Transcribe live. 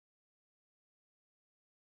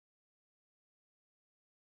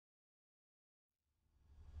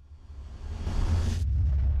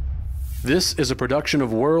This is a production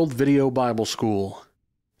of World Video Bible School.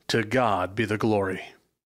 To God be the glory.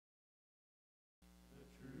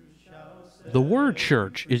 The word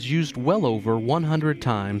church is used well over 100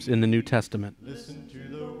 times in the New Testament.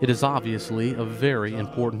 It is obviously a very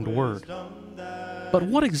important word. But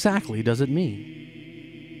what exactly does it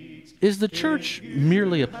mean? Is the church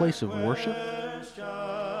merely a place of worship?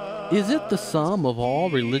 Is it the sum of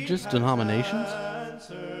all religious denominations?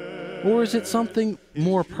 Or is it something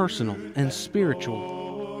more personal and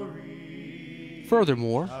spiritual?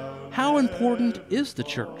 Furthermore, how important is the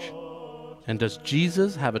church? And does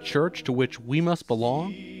Jesus have a church to which we must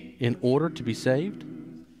belong in order to be saved?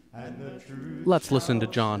 Let's listen to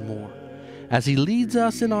John Moore as he leads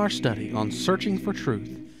us in our study on searching for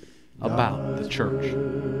truth about the church.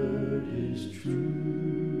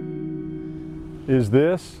 Is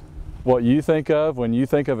this what you think of when you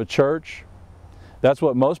think of a church? That's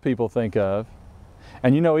what most people think of.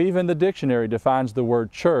 And you know, even the dictionary defines the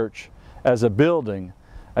word church as a building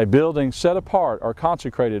set apart or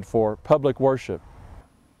consecrated for public worship.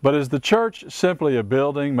 But is the church simply a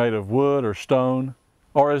building made of wood or stone?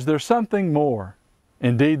 Or is there something more?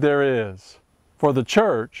 Indeed there is. For the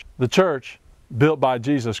church, built by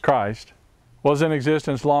Jesus Christ, was in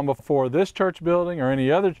existence long before this church building or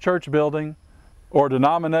any other church building or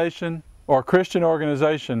denomination or Christian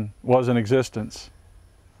organization was in existence.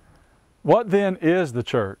 What then is the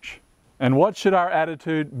church? And what should our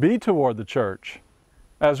attitude be toward the church?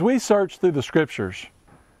 As we search through the Scriptures,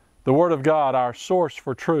 the Word of God, our source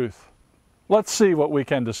for truth, let's see what we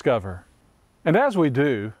can discover. And as we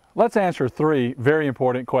do, let's answer three very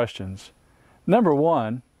important questions. Number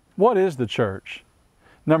one, what is the church?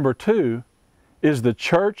 Number two, is the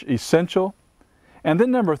church essential? And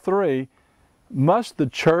then number three, must the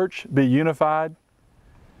church be unified?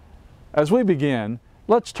 As we begin,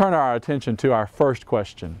 let's turn our attention to our first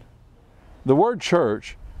question. The word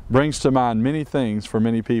church brings to mind many things for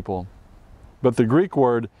many people, but the Greek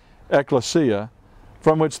word ekklesia,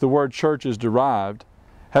 from which the word church is derived,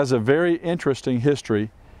 has a very interesting history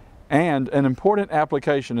and an important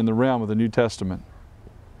application in the realm of the New Testament.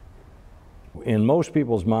 In most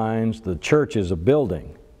people's minds, the church is a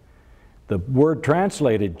building. The word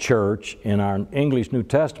translated church in our English New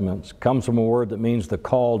Testaments comes from a word that means the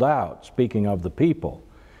called out, speaking of the people.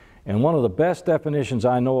 And one of the best definitions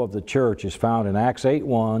I know of the church is found in Acts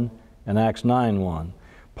 8:1 and Acts 9:1.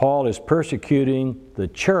 Paul is persecuting the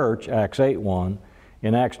church, Acts 8:1.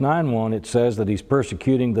 In Acts 9:1 it says that he's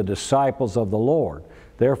persecuting the disciples of the Lord.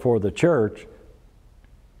 Therefore the church,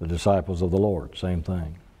 the disciples of the Lord, same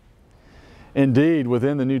thing. Indeed,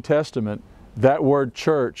 within the New Testament, that word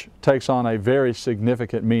church takes on a very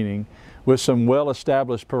significant meaning with some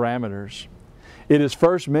well-established parameters. It is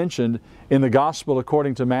first mentioned in the Gospel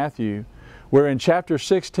according to Matthew, where in chapter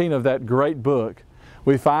 16 of that great book,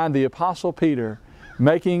 we find the Apostle Peter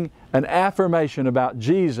making an affirmation about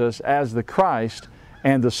Jesus as the Christ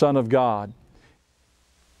and the Son of God.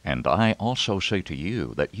 And I also say to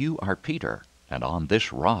you that you are Peter, and on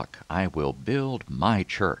this rock I will build my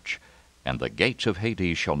church, and the gates of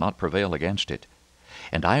Hades shall not prevail against it.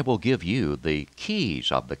 And I will give you the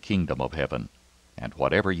keys of the kingdom of heaven. And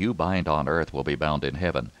whatever you bind on earth will be bound in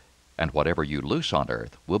heaven, and whatever you loose on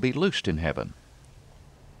earth will be loosed in heaven.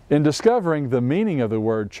 In discovering the meaning of the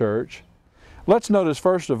word church, let's notice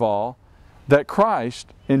first of all that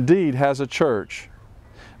Christ indeed has a church.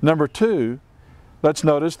 Number two, let's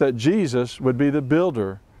notice that Jesus would be the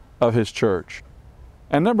builder of His church.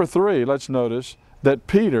 And number three, let's notice that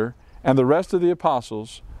Peter and the rest of the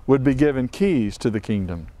apostles would be given keys to the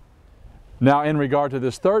kingdom. Now, in regard to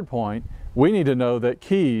this third point, we need to know that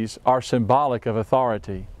keys are symbolic of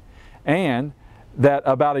authority, and that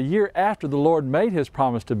about a year after the Lord made His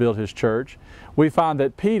promise to build His church, we find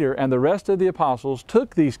that Peter and the rest of the apostles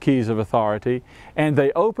took these keys of authority and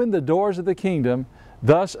they opened the doors of the kingdom,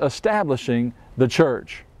 thus establishing the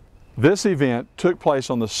church. This event took place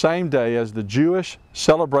on the same day as the Jewish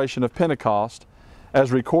celebration of Pentecost, as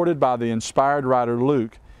recorded by the inspired writer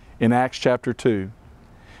Luke in Acts chapter 2.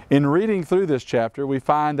 In reading through this chapter, we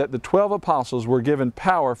find that the 12 apostles were given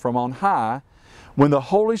power from on high when the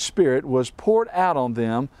Holy Spirit was poured out on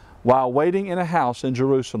them while waiting in a house in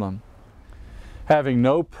Jerusalem. Having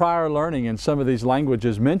no prior learning in some of these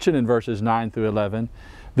languages mentioned in verses 9 through 11,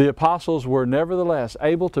 the apostles were nevertheless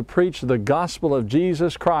able to preach the gospel of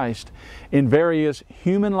Jesus Christ in various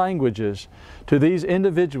human languages to these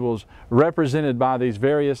individuals represented by these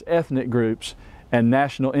various ethnic groups and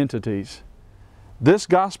national entities. This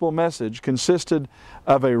gospel message consisted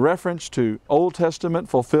of a reference to Old Testament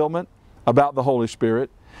fulfillment about the Holy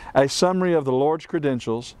Spirit, a summary of the Lord's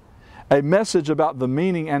credentials, a message about the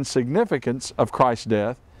meaning and significance of Christ's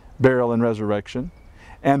death, burial, and resurrection,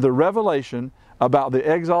 and the revelation about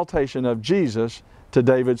the exaltation of Jesus to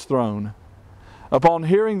David's throne. Upon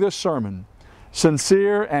hearing this sermon,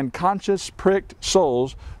 sincere and conscience-pricked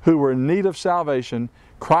souls who were in need of salvation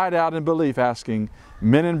cried out in belief, asking,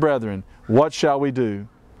 "Men and brethren, what shall we do?"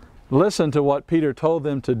 Listen to what Peter told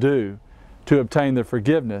them to do to obtain the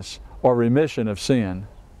forgiveness or remission of sin.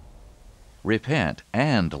 Repent,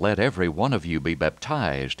 and let every one of you be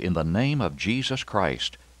baptized in the name of Jesus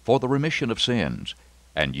Christ for the remission of sins,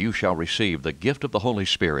 and you shall receive the gift of the Holy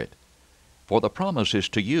Spirit. For the promise is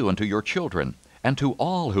to you and to your children, and to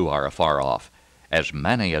all who are afar off, as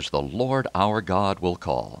many as the Lord our God will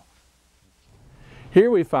call. Here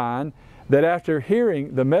we find that after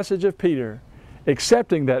hearing the message of Peter,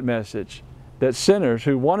 accepting that message, that sinners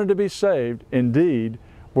who wanted to be saved indeed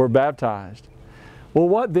were baptized. Well,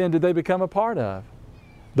 what then did they become a part of?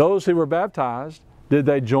 Those who were baptized, did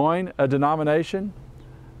they join a denomination?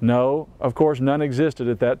 No, of course none existed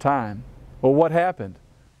at that time. Well, what happened?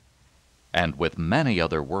 And with many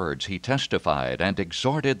other words he testified and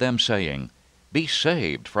exhorted them, saying, Be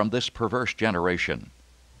saved from this perverse generation.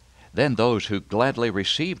 Then those who gladly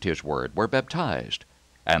received his word were baptized,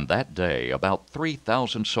 and that day about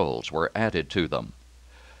 3,000 souls were added to them.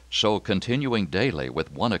 So continuing daily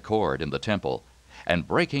with one accord in the temple, and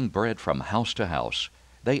breaking bread from house to house,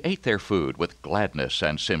 they ate their food with gladness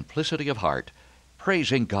and simplicity of heart,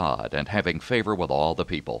 praising God and having favor with all the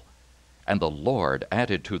people. And the Lord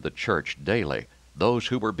added to the church daily those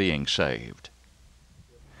who were being saved.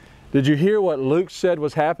 Did you hear what Luke said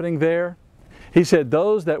was happening there? He said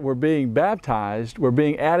those that were being baptized were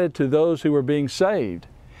being added to those who were being saved.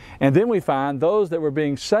 And then we find those that were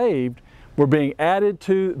being saved were being added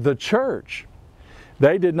to the church.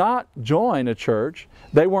 They did not join a church.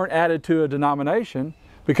 They weren't added to a denomination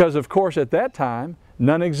because, of course, at that time,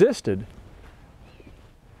 none existed.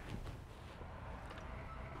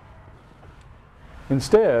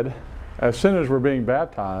 Instead, as sinners were being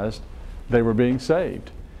baptized, they were being saved.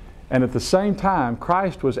 And at the same time,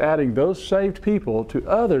 Christ was adding those saved people to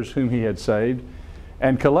others whom He had saved,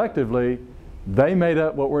 and collectively, they made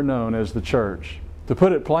up what were known as the church. To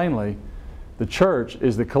put it plainly, the church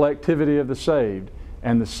is the collectivity of the saved,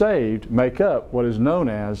 and the saved make up what is known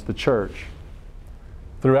as the church.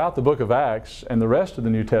 Throughout the book of Acts and the rest of the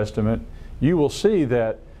New Testament, you will see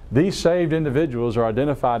that these saved individuals are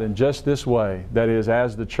identified in just this way, that is,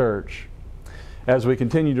 as the church. As we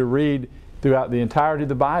continue to read throughout the entirety of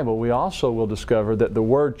the Bible, we also will discover that the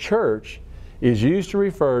word church is used to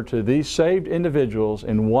refer to these saved individuals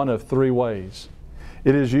in one of three ways.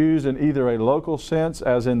 It is used in either a local sense,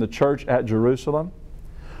 as in the church at Jerusalem,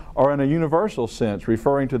 or in a universal sense,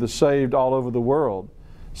 referring to the saved all over the world,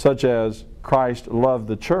 such as Christ loved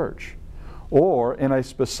the church, or in a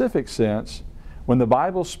specific sense, when the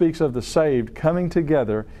Bible speaks of the saved coming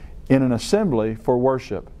together in an assembly for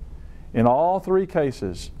worship. In all three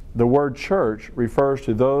cases, the word church refers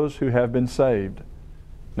to those who have been saved.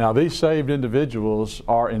 Now, these saved individuals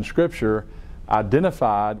are in Scripture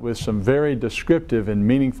identified with some very descriptive and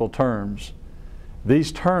meaningful terms.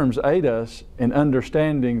 These terms aid us in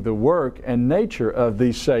understanding the work and nature of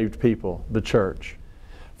these saved people, the church.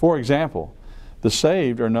 For example, the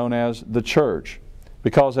saved are known as the church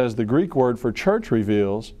because, as the Greek word for church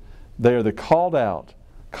reveals, they are the called out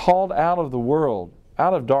of the world,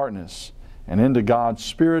 out of darkness, and into God's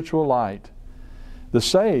spiritual light. The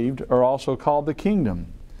saved are also called the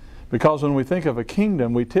kingdom because when we think of a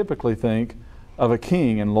kingdom, we typically think of a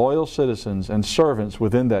king and loyal citizens and servants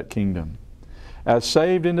within that kingdom. As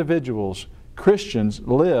saved individuals, Christians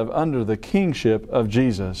live under the kingship of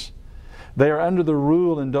Jesus. They are under the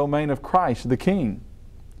rule and domain of Christ, the King.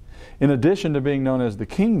 In addition to being known as the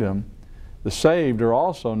kingdom, the saved are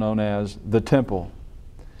also known as the temple.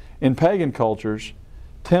 In pagan cultures,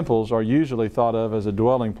 temples are usually thought of as a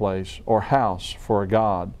dwelling place or house for a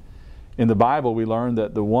god. In the Bible, we learn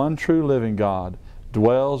that the one true living God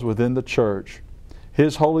dwells within the church.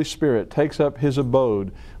 His Holy Spirit takes up His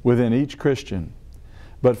abode within each Christian.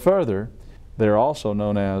 But further, they are also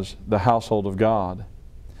known as the household of God.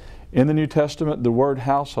 In the New Testament, the word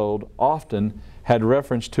household often had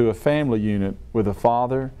reference to a family unit with a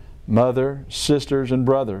father, mother, sisters, and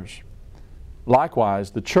brothers.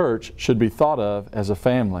 Likewise, the church should be thought of as a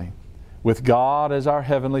family, with God as our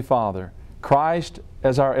Heavenly Father, Christ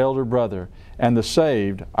as our elder brother, and the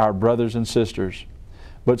saved our brothers and sisters.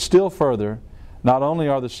 But still further, not only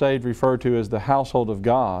are the saved referred to as the household of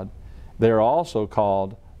God, they are also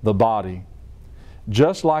called the body.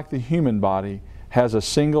 Just like the human body has a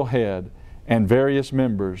single head and various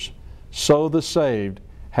members, so the saved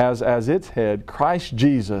has as its head Christ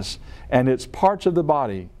Jesus and its parts of the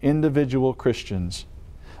body, individual Christians.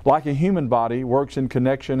 Like a human body works in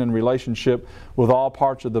connection and relationship with all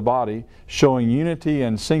parts of the body, showing unity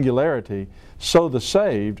and singularity, so the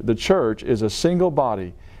saved, the church, is a single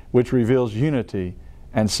body which reveals unity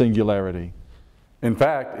and singularity. In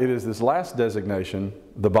fact, it is this last designation,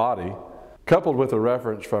 the body, coupled with a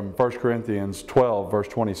reference from 1 Corinthians 12, verse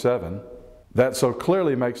 27, that so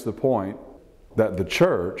clearly makes the point that the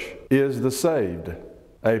church is the saved,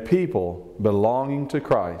 a people belonging to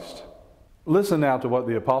Christ. Listen now to what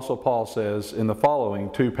the Apostle Paul says in the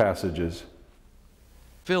following two passages.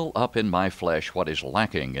 Fill up in my flesh what is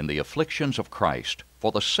lacking in the afflictions of Christ,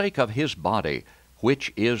 for the sake of his body,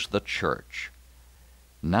 which is the church.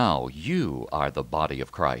 Now you are the body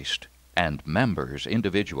of Christ, and members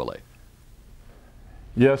individually.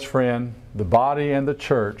 Yes, friend, the body and the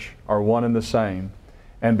church are one and the same.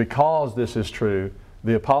 And because this is true,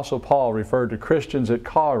 the Apostle Paul referred to Christians at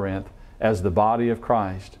Corinth as the body of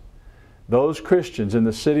Christ. Those Christians in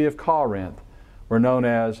the city of Corinth were known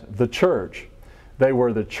as the church. They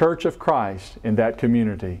were the church of Christ in that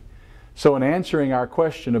community. So in answering our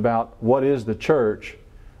question about what is the church,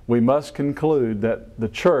 we must conclude that the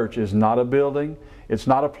church is not a building, it's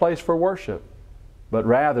not a place for worship, but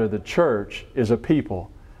rather the church is a people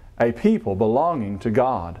belonging to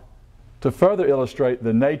God. To further illustrate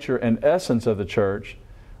the nature and essence of the church,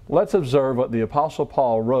 let's observe what the Apostle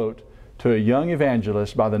Paul wrote to a young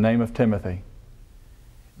evangelist by the name of Timothy.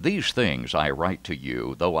 These things I write to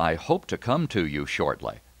you, though I hope to come to you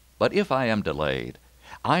shortly. But if I am delayed,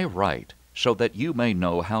 I write so that you may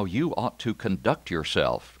know how you ought to conduct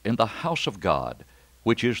yourself in the house of God,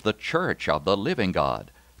 which is the church of the living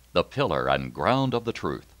God, the pillar and ground of the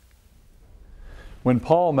truth. When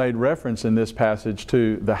Paul made reference in this passage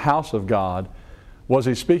to the house of God, was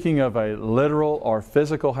he speaking of a literal or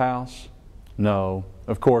physical house? No,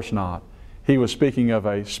 of course not. He was speaking of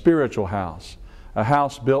a spiritual house, a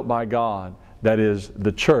house built by God, that is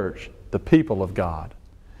the church, the people of God.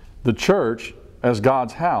 The church, as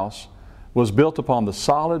God's house, was built upon the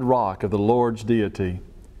solid rock of the Lord's deity.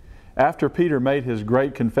 After Peter made his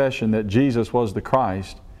great confession that Jesus was the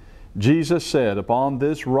Christ, Jesus said, "Upon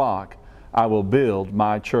this rock I will build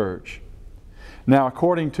my church." Now,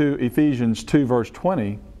 according to Ephesians 2, verse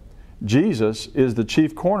 20, Jesus is the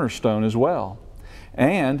chief cornerstone as well,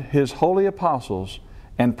 and His holy apostles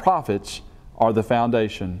and prophets are the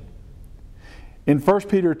foundation. In 1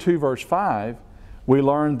 Peter 2, verse 5, we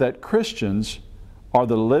learn that Christians are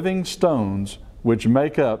the living stones which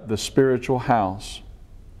make up the spiritual house.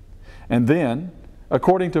 And then,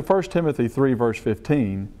 according to 1 Timothy 3, verse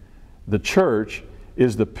 15, the church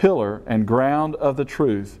is the pillar and ground of the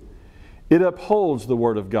truth. It upholds the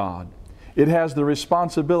Word of God. It has the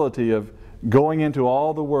responsibility of going into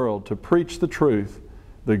all the world to preach the truth,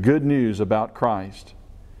 the good news about Christ.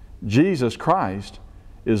 Jesus Christ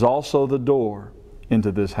is also the door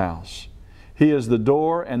into this house. He is the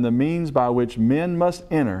door and the means by which men must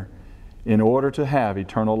enter in order to have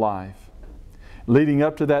eternal life. Leading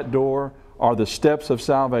up to that door are the steps of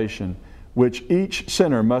salvation, which each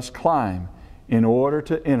sinner must climb in order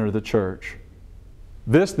to enter the church.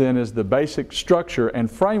 This then is the basic structure and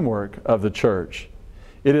framework of the church.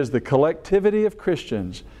 It is the collectivity of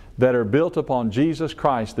Christians that are built upon Jesus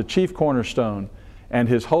Christ, the chief cornerstone, and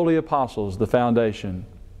His holy apostles, the foundation.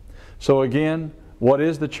 So again, what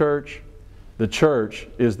is the church? The church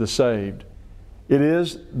is the saved. It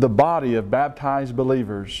is the body of baptized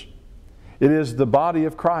believers. It is the body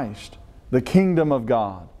of Christ, the kingdom of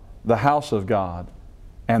God, the house of God,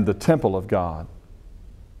 and the temple of God.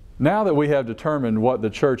 Now that we have determined what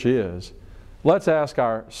the church is, let's ask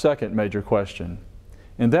our second major question,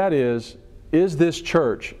 and that is this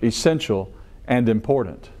church essential and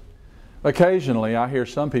important? Occasionally I hear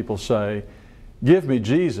some people say, "Give me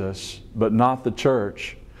Jesus, but not the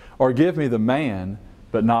church," or "Give me the man,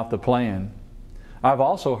 but not the plan." I've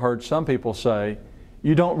also heard some people say,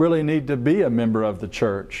 "You don't really need to be a member of the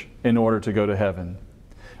church in order to go to heaven."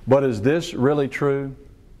 But is this really true?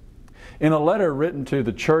 In a letter written to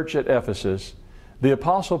the church at Ephesus, the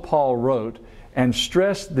Apostle Paul wrote and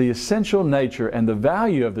stressed the essential nature and the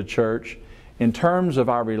value of the church in terms of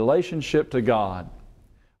our relationship to God.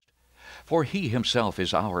 For He Himself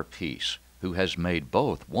is our peace, who has made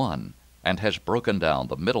both one, and has broken down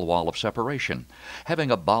the middle wall of separation,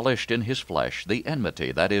 having abolished in His flesh the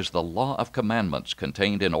enmity, that is, the law of commandments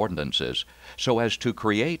contained in ordinances, so as to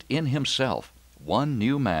create in Himself one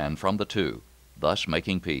new man from the two, thus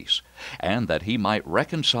making peace, and that He might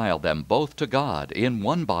reconcile them both to God in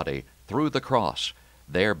one body through the cross,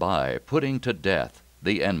 thereby putting to death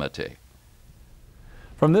the enmity.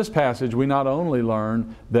 From this passage, we not only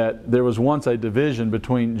learn that there was once a division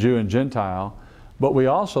between Jew and Gentile, but we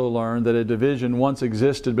also learn that a division once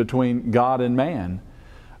existed between God and man.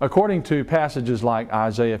 According to passages like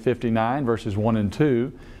Isaiah 59 verses 1 and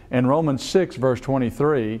 2 and Romans 6 verse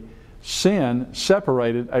 23, sin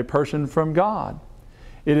separated a person from God.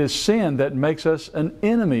 It is sin that makes us an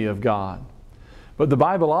enemy of God. But the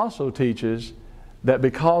Bible also teaches that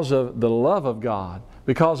because of the love of God,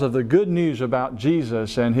 because of the good news about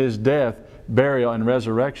Jesus and His death, burial, and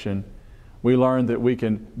resurrection, we learn that we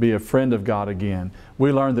can be a friend of God again.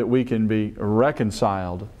 We learn that we can be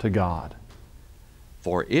reconciled to God.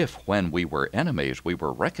 For if, when we were enemies, we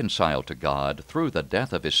were reconciled to God through the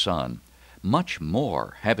death of His Son, much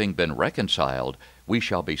more, having been reconciled, we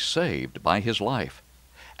shall be saved by His life.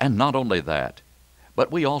 And not only that,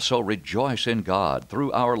 but we also rejoice in God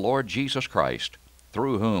through our Lord Jesus Christ,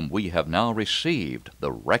 through whom we have now received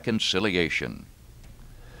the reconciliation.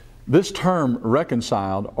 This term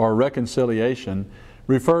reconciled or reconciliation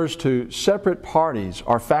refers to separate parties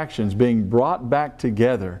or factions being brought back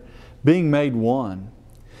together, being made one.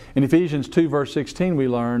 In Ephesians 2 verse 16 we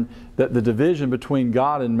learn that the division between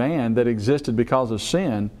God and man that existed because of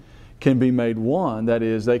sin can be made one. That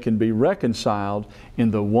is, they can be reconciled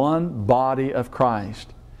in the one body of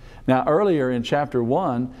Christ. Now earlier in chapter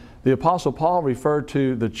 1, the Apostle Paul referred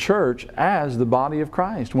to the church as the body of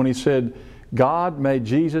Christ when he said, God made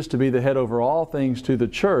Jesus to be the head over all things to the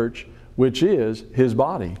church, which is His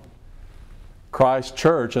body. Christ's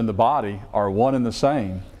church and the body are one and the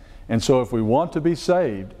same. And so if we want to be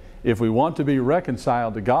saved, if we want to be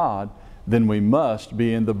reconciled to God, then we must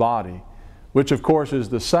be in the body, which of course is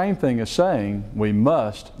the same thing as saying we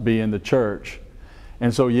must be in the church.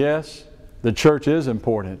 And so yes, the church is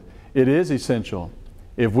important. It is essential.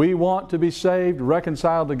 If we want to be saved,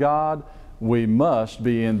 reconciled to God, we must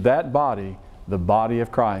be in that body, the body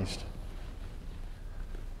of Christ.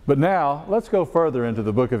 But now, let's go further into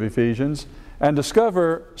the book of Ephesians and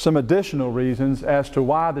discover some additional reasons as to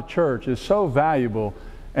why the church is so valuable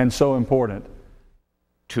and so important.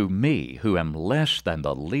 To me, who am less than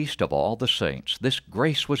the least of all the saints, this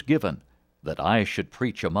grace was given, that I should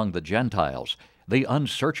preach among the Gentiles the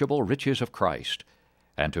unsearchable riches of Christ,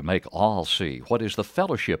 and to make all see what is the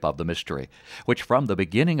fellowship of the mystery, which from the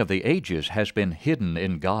beginning of the ages has been hidden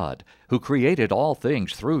in God, who created all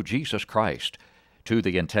things through Jesus Christ, to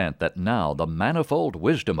the intent that now the manifold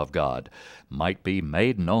wisdom of God might be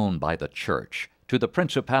made known by the church to the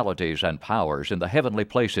principalities and powers in the heavenly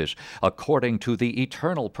places, according to the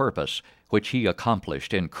eternal purpose which He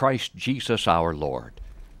accomplished in Christ Jesus our Lord.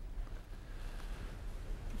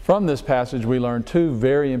 From this passage we learn two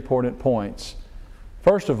very important points.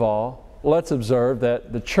 First of all, let's observe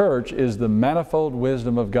that the church is the manifold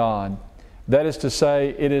wisdom of God. That is to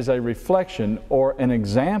say, it is a reflection or an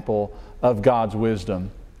example of God's wisdom.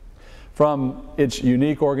 From its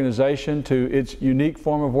unique organization to its unique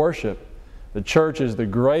form of worship, the church is the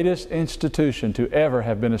greatest institution to ever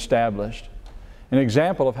have been established. An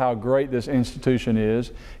example of how great this institution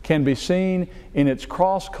is can be seen in its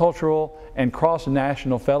cross-cultural and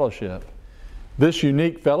cross-national fellowship. This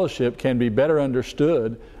unique fellowship can be better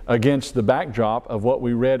understood against the backdrop of what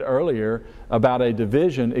we read earlier about a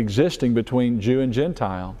division existing between Jew and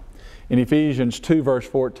Gentile. In Ephesians 2 verse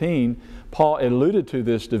 14, Paul alluded to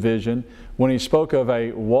this division when he spoke of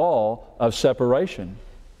a wall of separation.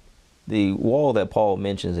 The wall that Paul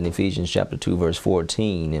mentions in Ephesians chapter 2 verse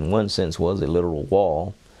 14 in one sense was a literal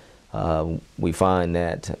wall. We find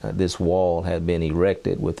that this wall had been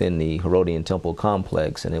erected within the Herodian temple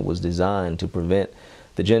complex, and it was designed to prevent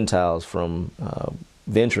the Gentiles from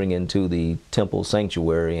venturing into the temple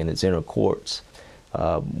sanctuary and its inner courts.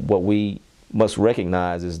 What we must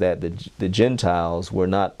recognize is that the Gentiles were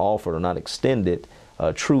not offered or not extended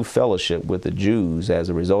true fellowship with the Jews as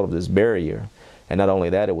a result of this barrier. And not only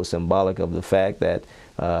that, it was symbolic of the fact that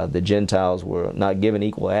the Gentiles were not given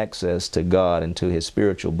equal access to God and to His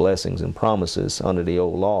spiritual blessings and promises under the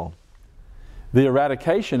old law. The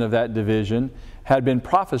eradication of that division had been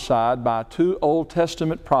prophesied by two Old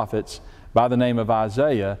Testament prophets by the name of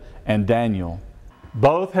Isaiah and Daniel.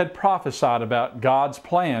 Both had prophesied about God's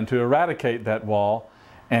plan to eradicate that wall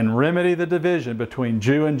and remedy the division between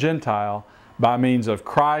Jew and Gentile by means of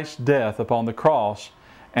Christ's death upon the cross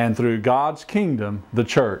and through God's kingdom, the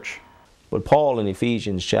church. But Paul in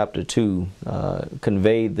Ephesians chapter 2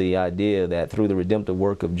 conveyed the idea that through the redemptive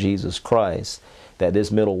work of Jesus Christ, that this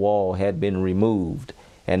middle wall had been removed,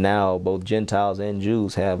 and now both Gentiles and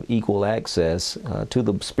Jews have equal access to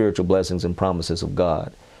the spiritual blessings and promises of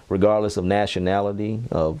God, regardless of nationality,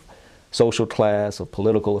 of social class, of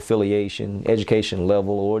political affiliation, education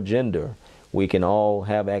level, or gender. we can all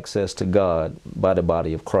have access to God by the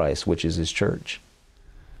body of Christ, which is His church.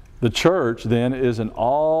 The church, then, is an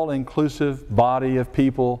all-inclusive body of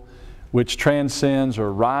people which transcends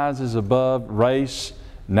or rises above race,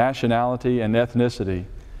 nationality, and ethnicity.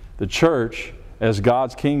 The church, as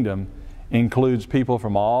God's kingdom, includes people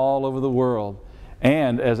from all over the world,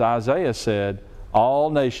 and, as Isaiah said, all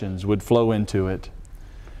nations would flow into it.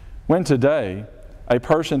 When today a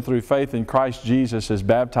person through faith in Christ Jesus is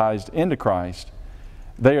baptized into Christ,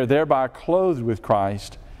 they are thereby clothed with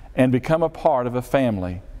Christ and become a part of a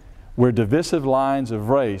family where divisive lines of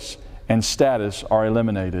race and status are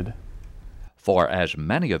eliminated. For as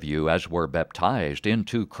many of you as were baptized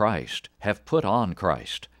into Christ have put on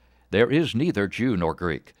Christ. There is neither Jew nor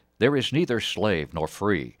Greek, there is neither slave nor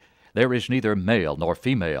free, there is neither male nor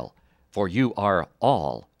female, for you are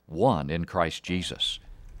all one in Christ Jesus.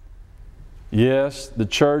 Yes, the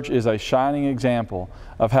church is a shining example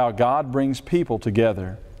of how God brings people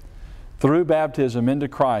together. Through baptism into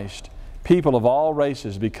Christ, people of all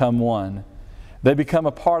races become one. They become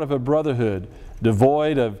a part of a brotherhood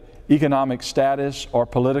devoid of economic status or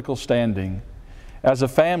political standing. As a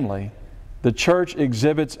family, the church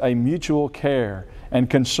exhibits a mutual care and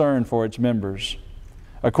concern for its members.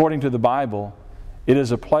 According to the Bible, it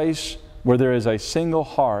is a place where there is a single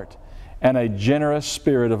heart and a generous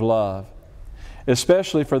spirit of love.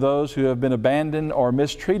 Especially for those who have been abandoned or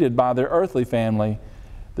mistreated by their earthly family,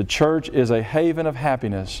 the church is a haven of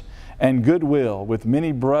happiness and goodwill with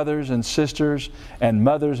many brothers and sisters and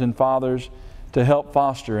mothers and fathers to help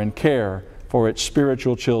foster and care for its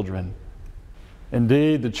spiritual children.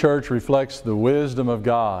 Indeed, the church reflects the wisdom of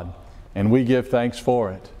God, and we give thanks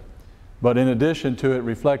for it. But in addition to it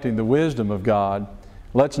reflecting the wisdom of God,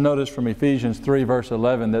 let's notice from Ephesians 3 verse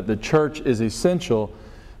 11 that the church is essential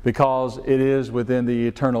because it is within the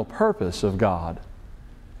eternal purpose of God.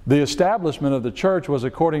 The establishment of the church was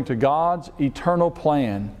according to God's eternal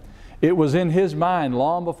plan. It was in His mind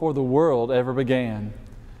long before the world ever began.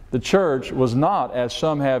 The church was not, as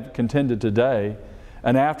some have contended today,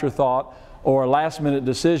 an afterthought or a last-minute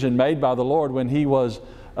decision made by the Lord when He was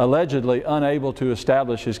allegedly unable to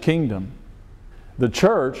establish His kingdom. The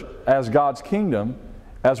church, as God's kingdom,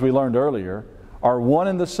 as we learned earlier, are one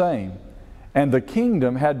and the same. And the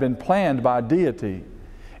kingdom had been planned by deity.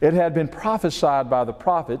 It had been prophesied by the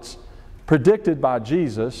prophets, predicted by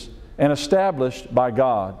Jesus, and established by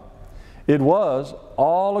God. It was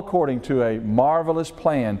all according to a marvelous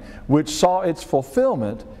plan which saw its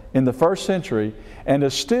fulfillment in the first century and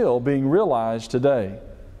is still being realized today.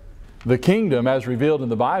 The kingdom, as revealed in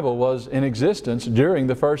the Bible, was in existence during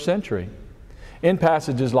the first century. In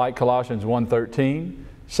passages like Colossians 1:13,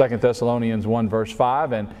 2 Thessalonians 1 verse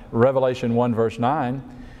 5, and Revelation 1 verse 9,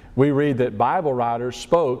 we read that Bible writers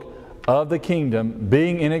spoke of the kingdom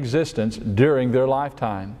being in existence during their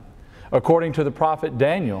lifetime. According to the prophet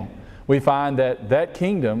Daniel, we find that that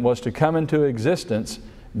kingdom was to come into existence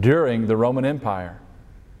during the Roman Empire.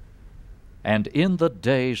 And in the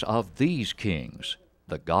days of these kings,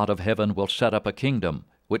 the God of heaven will set up a kingdom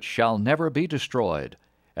which shall never be destroyed,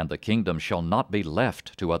 and the kingdom shall not be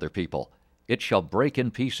left to other people. It shall break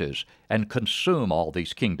in pieces and consume all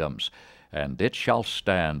these kingdoms, and it shall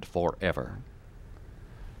stand forever.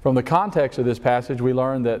 From the context of this passage, we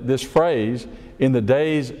learn that this phrase, in the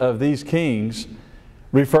days of these kings,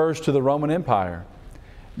 refers to the Roman Empire.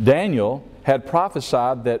 Daniel had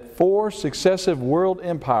prophesied that 4 successive world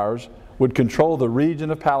empires would control the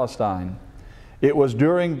region of Palestine. It was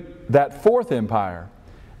during that 4th empire,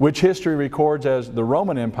 which history records as the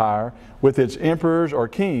Roman Empire, with its emperors or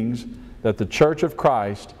kings, that the Church of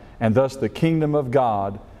Christ, and thus the kingdom of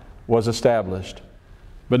God, was established.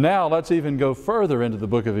 But now let's even go further into the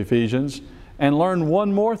book of Ephesians and learn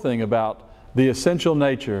one more thing about the essential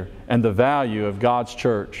nature and the value of God's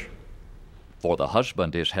church. For the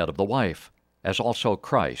husband is head of the wife, as also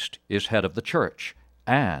Christ is head of the church,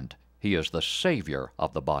 and He is the Savior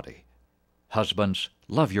of the body. Husbands,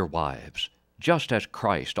 love your wives, just as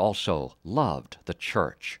Christ also loved the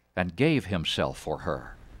church and gave Himself for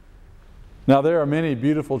her. Now, there are many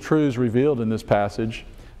beautiful truths revealed in this passage,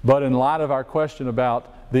 but in light of our question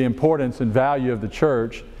about the importance and value of the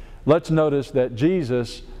church, let's notice that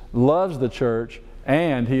Jesus loves the church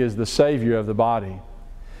and He is the Savior of the body.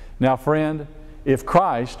 Now, friend, if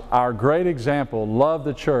Christ, our great example, loved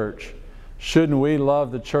the church, shouldn't we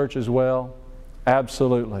love the church as well?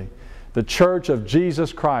 Absolutely. The church of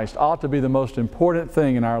Jesus Christ ought to be the most important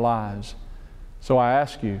thing in our lives. So I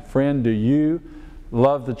ask you, friend, do you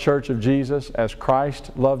love the church of Jesus as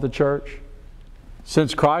Christ loved the church?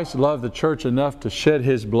 Since Christ loved the church enough to shed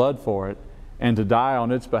His blood for it and to die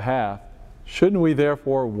on its behalf, Shouldn't we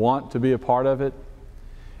therefore want to be a part of it?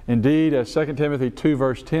 Indeed, as 2 Timothy 2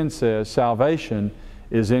 verse 10 says, salvation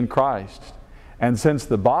is in Christ. And since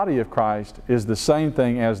the body of Christ is the same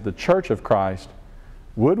thing as the church of Christ,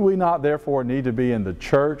 would we not therefore need to be in the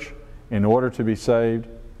church in order to be saved?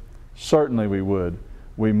 Certainly we would.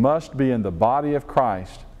 We must be in the body of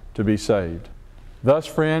Christ to be saved. Thus,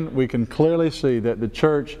 friend, we can clearly see that the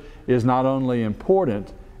church is not only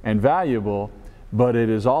important and valuable, but it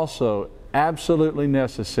is also absolutely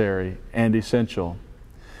necessary and essential.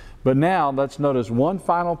 But now let's notice one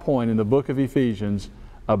final point in the book of Ephesians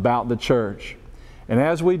about the church. And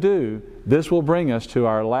as we do, this will bring us to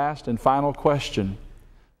our last and final question.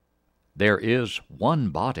 There is one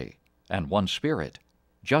body and one Spirit,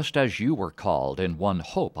 just as you were called in one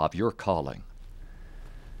hope of your calling.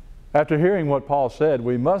 After hearing what Paul said,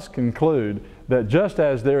 we must conclude that just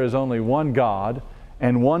as there is only one God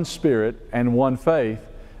and one Spirit and one faith,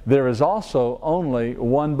 there is also only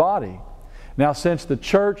one body. Now, since the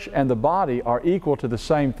church and the body are equal to the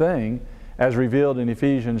same thing, as revealed in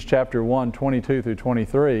Ephesians chapter 1, 22 through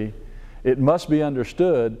 23, it must be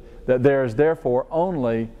understood that there is therefore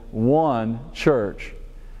only one church.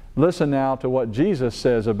 Listen now to what Jesus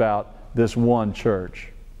says about this one church.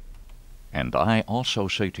 And I also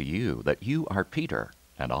say to you that you are Peter,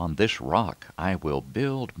 and on this rock I will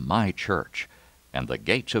build my church, and the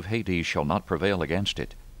gates of Hades shall not prevail against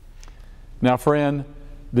it. Now, friend,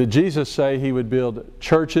 did Jesus say He would build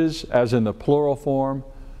churches as in the plural form,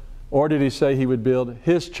 or did He say He would build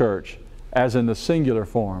His church as in the singular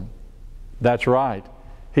form? That's right.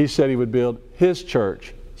 He said He would build His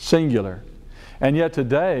church, singular. And yet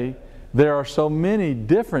today, there are so many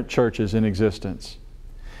different churches in existence.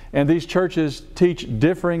 And these churches teach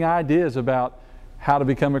differing ideas about how to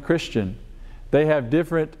become a Christian. They have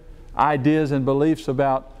different ideas and beliefs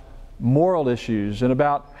about moral issues and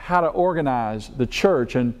about how to organize the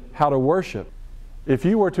church and how to worship. If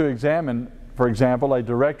you were to examine, for example, a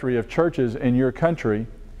directory of churches in your country,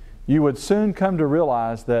 you would soon come to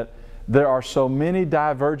realize that there are so many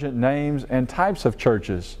divergent names and types of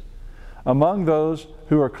churches. Among those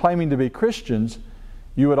who are claiming to be Christians,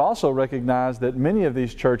 you would also recognize that many of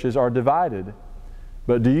these churches are divided.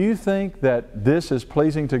 But do you think that this is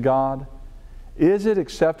pleasing to God? Is it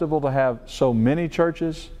acceptable to have so many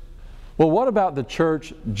churches? Well, what about the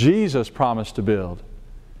church Jesus promised to build?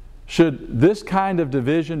 Should this kind of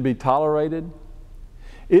division be tolerated?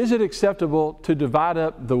 Is it acceptable to divide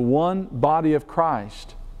up the one body of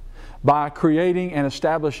Christ by creating and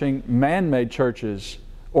establishing man-made churches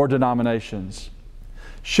or denominations?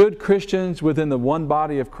 Should Christians within the one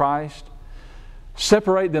body of Christ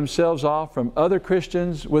separate themselves off from other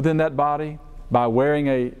Christians within that body by wearing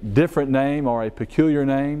a different name or a peculiar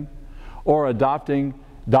name, or adopting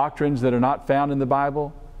doctrines that are not found in the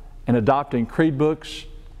Bible, and adopting creed books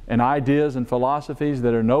and ideas and philosophies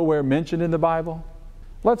that are nowhere mentioned in the Bible?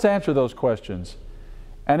 Let's answer those questions.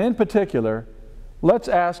 And in particular, let's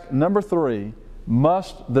ask number 3,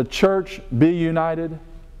 must the church be united?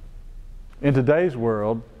 In today's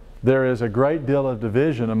world, there is a great deal of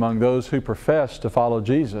division among those who profess to follow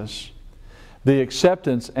Jesus. The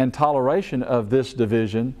acceptance and toleration of this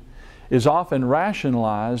division is often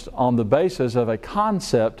rationalized on the basis of a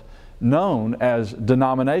concept known as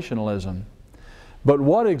denominationalism. But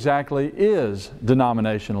what exactly is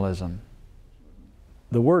denominationalism?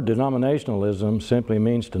 The word denominationalism simply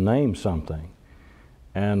means to name something.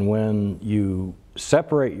 And when you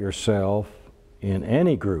separate yourself in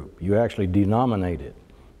any group, you actually denominate it.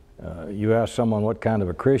 You ask someone what kind of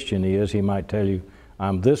a Christian he is, he might tell you,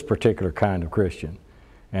 I'm this particular kind of Christian.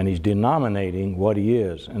 And he's denominating what he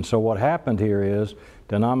is. And so what happened here is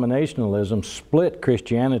denominationalism split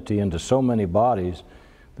Christianity into so many bodies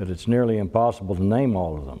that it's nearly impossible to name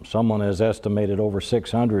all of them. Someone has estimated over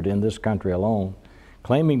 600 in this country alone,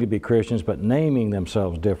 claiming to be Christians but naming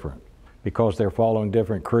themselves different because they're following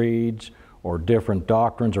different creeds or different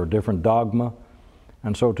doctrines or different dogma.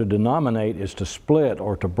 And so to denominate is to split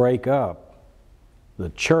or to break up the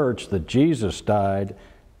church that Jesus died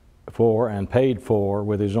for and paid for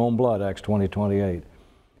with His own blood, Acts 20:28.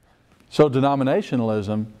 So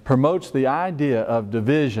denominationalism promotes the idea of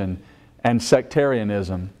division and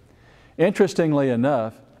sectarianism. Interestingly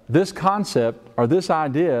enough, this concept or this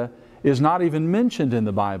idea is not even mentioned in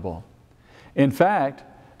the Bible. In fact,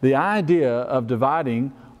 the idea of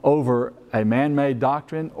dividing over a man-made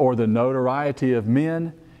doctrine or the notoriety of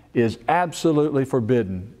men is absolutely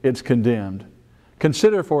forbidden. It's condemned.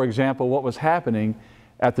 Consider, for example, what was happening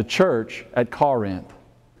at the church at Corinth.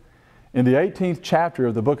 In the 18th chapter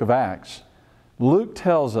of the book of Acts, Luke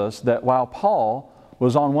tells us that while Paul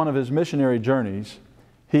was on one of his missionary journeys,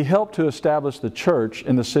 he helped to establish the church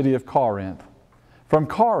in the city of Corinth. From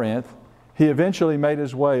Corinth, he eventually made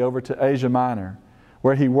his way over to Asia Minor,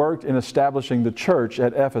 where he worked in establishing the church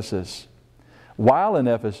at Ephesus. While in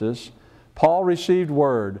Ephesus, Paul received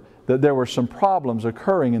word that there were some problems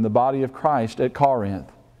occurring in the body of Christ at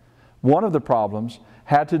Corinth. One of the problems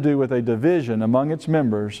had to do with a division among its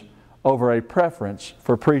members over a preference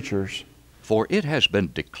for preachers. For it has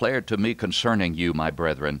been declared to me concerning you, my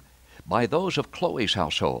brethren, by those of Chloe's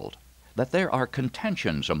household, that there are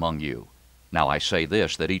contentions among you. Now I say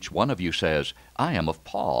this, that each one of you says, I am of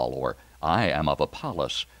Paul, or I am of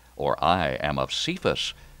Apollos, or I am of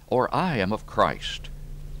Cephas, or I am of Christ.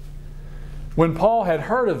 When Paul had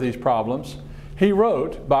heard of these problems, he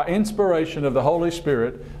wrote, by inspiration of the Holy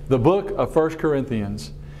Spirit, the book of 1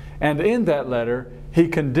 Corinthians. And in that letter, he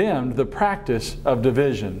condemned the practice of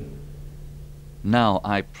division. Now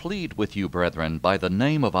I plead with you, brethren, by the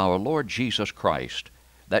name of our Lord Jesus Christ,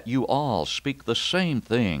 that you all speak the same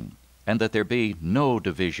thing, and that there be no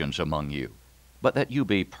divisions among you, but that you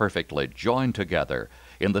be perfectly joined together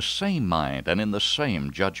in the same mind and in the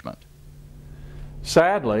same judgment.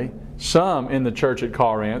 Sadly, some in the church at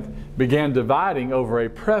Corinth began dividing over a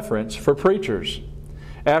preference for preachers.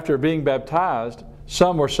 After being baptized,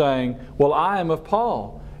 some were saying, well, I am of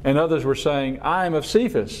Paul, and others were saying, I am of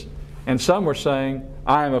Cephas, and some were saying,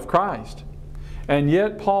 I am of Christ. And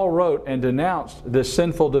yet Paul wrote and denounced this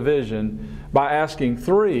sinful division by asking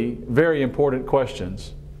three very important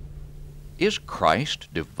questions. Is Christ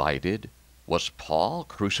divided? Was Paul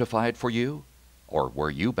crucified for you? Or were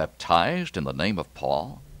you baptized in the name of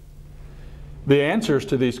Paul? The answers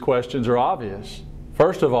to these questions are obvious.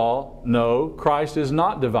 First of all, no, Christ is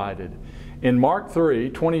not divided. In Mark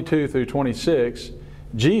 3:22 through 26,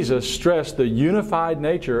 Jesus stressed the unified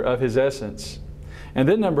nature of His essence. And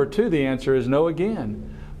then number two, the answer is no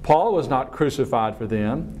again. Paul was not crucified for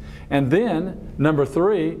them. And then, number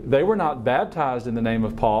three, they were not baptized in the name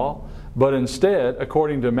of Paul, but instead,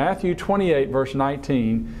 according to Matthew 28, verse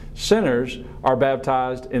 19, sinners are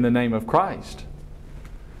baptized in the name of Christ.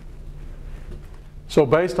 So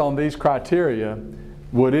based on these criteria,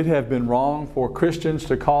 would it have been wrong for Christians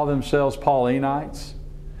to call themselves Paulinites?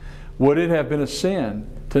 Would it have been a sin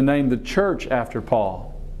to name the church after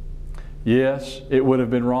Paul? Yes, it would have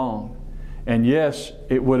been wrong. And yes,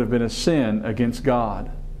 it would have been a sin against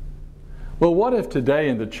God. Well, what if today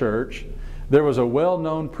in the church there was a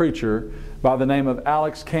well-known preacher by the name of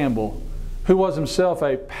Alex Campbell, who was himself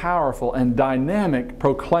a powerful and dynamic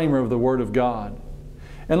proclaimer of the Word of God?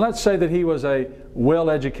 And let's say that he was a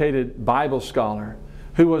well-educated Bible scholar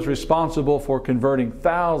who was responsible for converting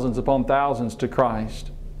thousands upon thousands to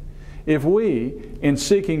Christ. If we, in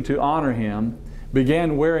seeking to honor him,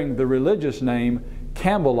 began wearing the religious name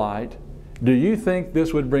Campbellite, do you think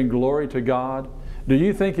this would bring glory to God? Do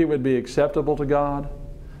you think it would be acceptable to God?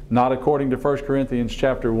 Not according to 1 Corinthians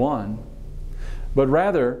chapter 1. But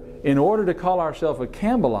rather, in order to call ourselves a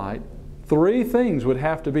Campbellite, three things would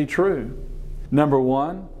have to be true. Number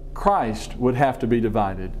one, Christ would have to be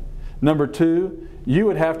divided. Number two, you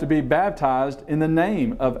would have to be baptized in the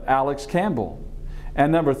name of Alex Campbell.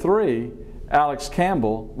 And number three, Alex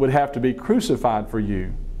Campbell would have to be crucified for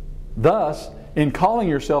you. Thus, in calling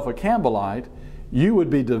yourself a Campbellite, you would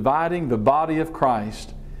be dividing the body of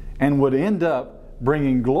Christ and would end up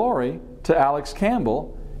bringing glory to Alex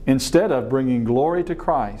Campbell instead of bringing glory to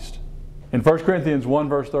Christ. In 1 Corinthians 1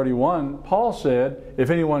 verse 31, Paul said, if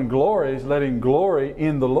anyone glories, let him glory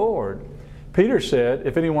in the Lord. Peter said,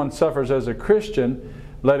 if anyone suffers as a Christian,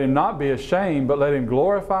 let him not be ashamed, but let him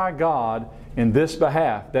glorify God in this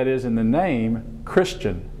behalf, that is, in the name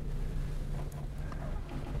Christian.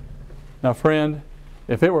 Now, friend,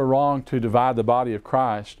 if it were wrong to divide the body of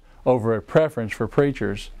Christ over a preference for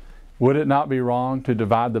preachers, would it not be wrong to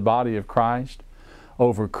divide the body of Christ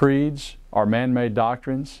over creeds or man-made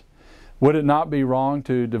doctrines? Would it not be wrong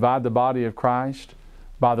to divide the body of Christ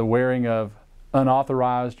by the wearing of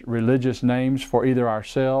unauthorized religious names for either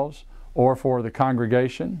ourselves or for the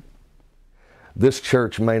congregation? This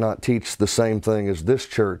church may not teach the same thing as this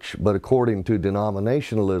church, but according to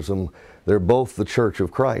denominationalism, they're both the church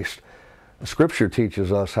of Christ. Scripture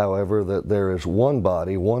teaches us, however, that there is one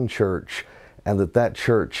body, one church, and that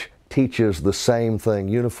church teaches the same thing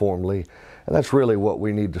uniformly. And that's really what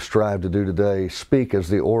we need to strive to do today, speak as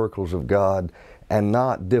the oracles of God and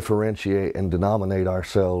not differentiate and denominate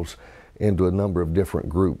ourselves into a number of different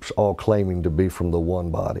groups, all claiming to be from the one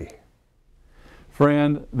body.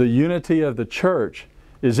 Friend, the unity of the church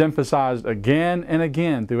is emphasized again and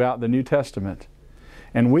again throughout the New Testament.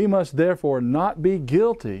 And we must therefore not be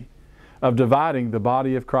guilty of dividing the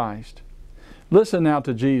body of Christ. Listen now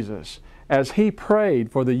to Jesus as he prayed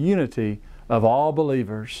for the unity of all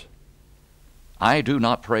believers. I do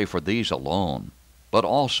not pray for these alone, but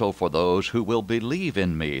also for those who will believe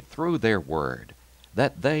in me through their word,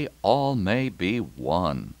 that they all may be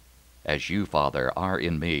one, as you, Father, are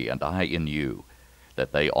in me and I in you,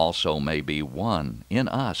 that they also may be one in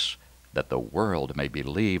us, that the world may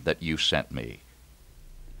believe that you sent me.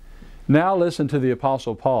 Now listen to the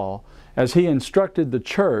Apostle Paul as he instructed the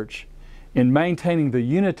church in maintaining the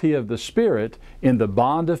unity of the Spirit in the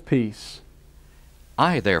bond of peace.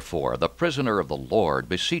 I, therefore, the prisoner of the Lord,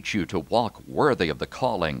 beseech you to walk worthy of the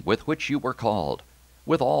calling with which you were called,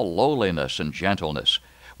 with all lowliness and gentleness,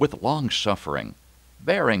 with long-suffering,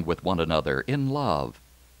 bearing with one another in love,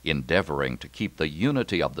 endeavoring to keep the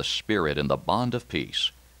unity of the Spirit in the bond of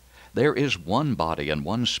peace. There is one body and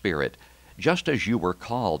one Spirit, just as you were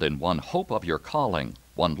called in one hope of your calling,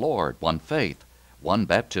 one Lord, one faith, one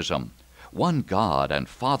baptism, one God and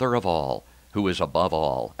Father of all, who is above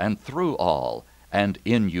all, and through all, and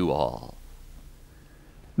in you all.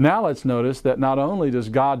 Now let's notice that not only does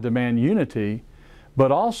God demand unity,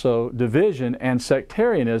 but also division and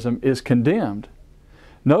sectarianism is condemned.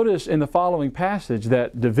 Notice in the following passage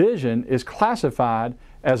that division is classified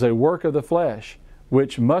as a work of the flesh,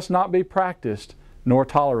 which must not be practiced nor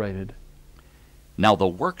tolerated. Now the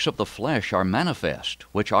works of the flesh are manifest,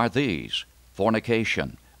 which are these: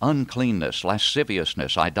 fornication, uncleanness,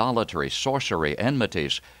 lasciviousness, idolatry, sorcery,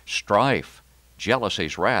 enmities, strife,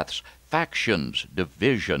 jealousies, wraths, factions,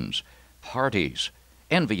 divisions, parties,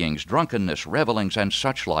 envyings, drunkenness, revellings, and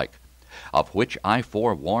such like, of which I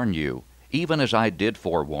forewarn you, even as I did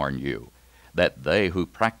forewarn you, that they who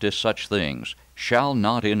practice such things shall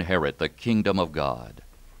not inherit the kingdom of God.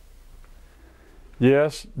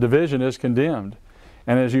 Yes, division is condemned.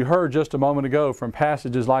 And as you heard just a moment ago from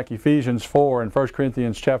passages like Ephesians 4 and 1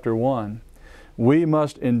 Corinthians chapter 1, we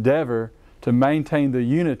must endeavor to maintain the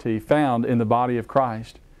unity found in the body of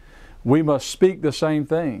Christ. We must speak the same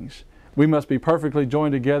things. We must be perfectly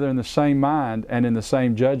joined together in the same mind and in the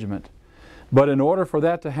same judgment. But in order for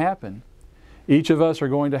that to happen, each of us are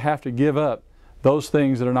going to have to give up those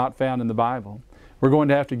things that are not found in the Bible. We're going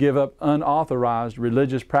to have to give up unauthorized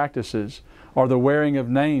religious practices or the wearing of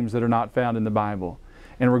names that are not found in the Bible.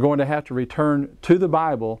 And we're going to have to return to the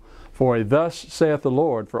Bible for a "Thus saith the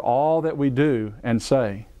Lord" for all that we do and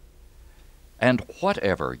say. And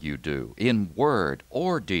whatever you do, in word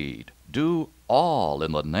or deed, do all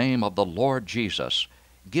in the name of the Lord Jesus,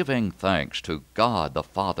 giving thanks to God the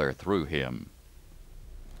Father through Him.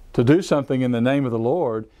 To do something in the name of the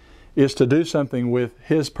Lord is to do something with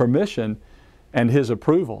His permission and His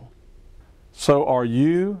approval. So are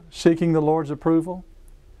you seeking the Lord's approval?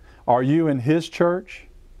 Are you in His church?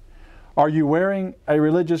 Are you wearing a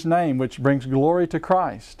religious name which brings glory to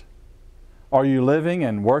Christ? Are you living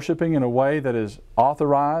and worshiping in a way that is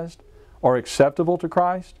authorized or acceptable to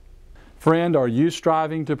Christ? Friend, are you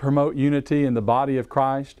striving to promote unity in the body of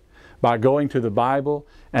Christ by going to the Bible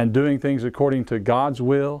and doing things according to God's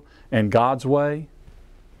will and God's way?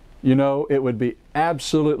 You know, it would be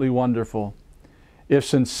absolutely wonderful if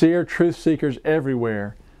sincere truth seekers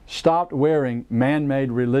everywhere stopped wearing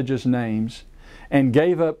man-made religious names and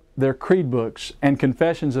gave up their creed books and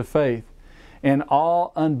confessions of faith and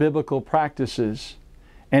all unbiblical practices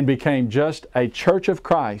and became just a church of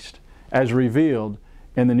Christ as revealed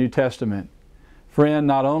in the New Testament. Friend,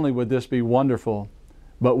 not only would this be wonderful,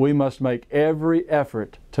 but we must make every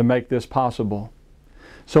effort to make this possible.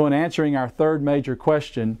 So in answering our third major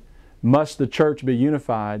question, must the church be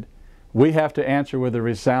unified, we have to answer with a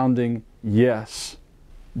resounding yes.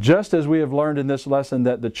 Just as we have learned in this lesson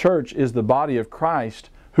that the church is the body of Christ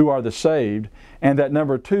who are the saved, and that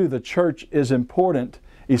number two, the church is important,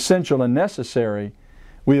 essential, and necessary,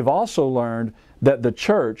 we have also learned that the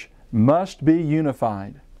church must be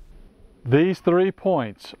unified. These 3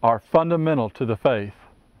 points are fundamental to the faith.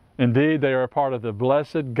 Indeed, they are a part of the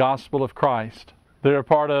blessed gospel of Christ. They are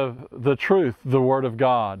part of the truth, the Word of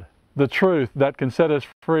God, the truth that can set us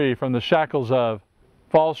free from the shackles of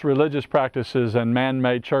false religious practices and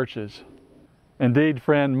man-made churches. Indeed,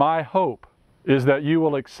 friend, my hope is that you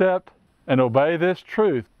will accept and obey this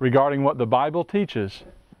truth regarding what the Bible teaches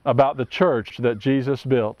about the church that Jesus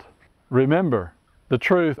built. Remember, the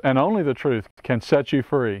truth and only the truth can set you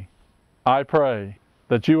free. I pray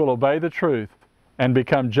that you will obey the truth and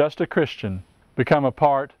become just a Christian, become a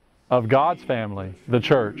part of God's family, the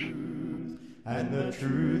church. And the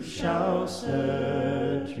truth shall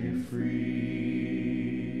set you free.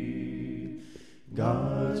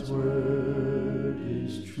 God's word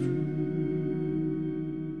is true.